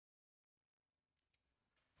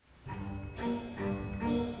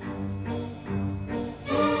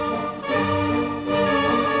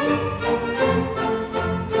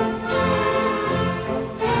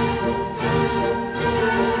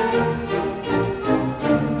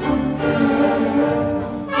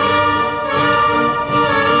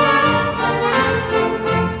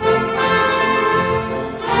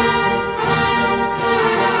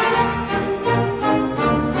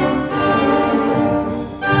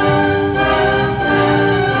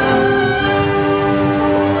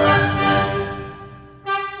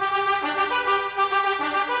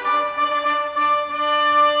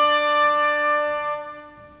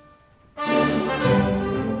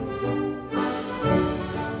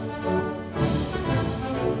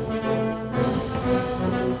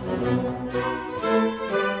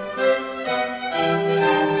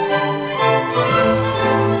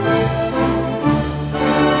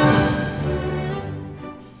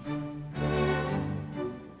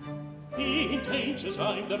in Tangiers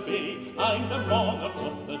I'm the Bey, I'm the monarch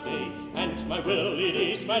of the day, and my will it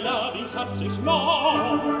is my loving subjects know.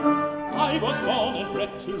 I was born and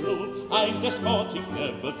bred to rule, I'm despotic,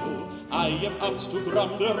 never cool. I am apt to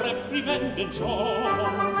grumble, reprimand and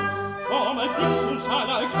jaw. For my victuals are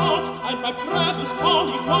like hot, and my prattle's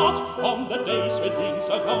polyglot, on the days when things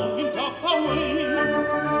are going tough away.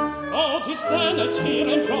 Oh, 'tis then I tear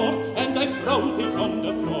and roar, and I throw things on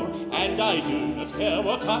the floor, and I do not care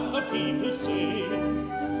what other people say.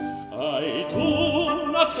 I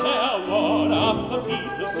do not care what other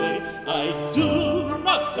people say. I do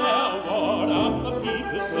not care what other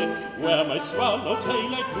people say. Wear my swallowtail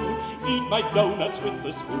like moon, eat my doughnuts with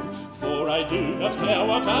a spoon, for I do not care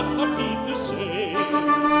what other people say. He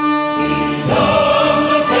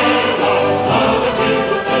doesn't care what other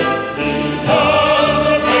people say. He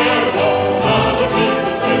doesn't care what other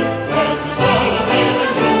people say. Wears the swallowtail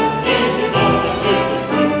like moon, eats his doughnuts with a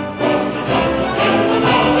spoon, for he doesn't care what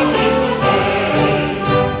other people say.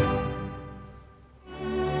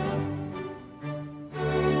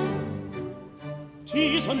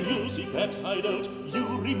 Tis on music that I dote, you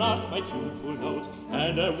remark my tuneful note,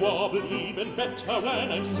 and I warble even better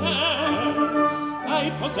when I'm sad. I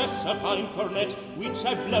possess a fine cornet, which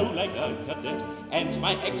I blow like a cadet, and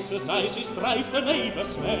my exercises drive the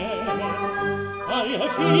neighbors mad. I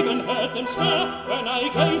have even heard them swear when I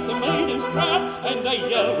gave the maidens prayer, and they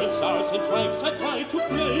yell when stars and stripes I try to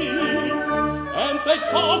play. And they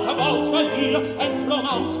talk about my ear and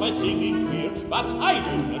pronounce my singing queer, but I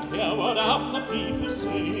do not care what other people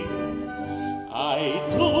say. I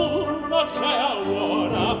do not care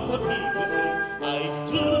what other people say. I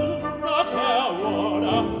do not care what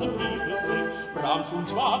other people say. Brahms and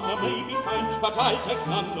Wagner may be fine, but I take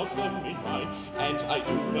none of them in mind, and I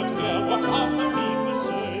do not care what other people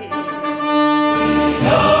say.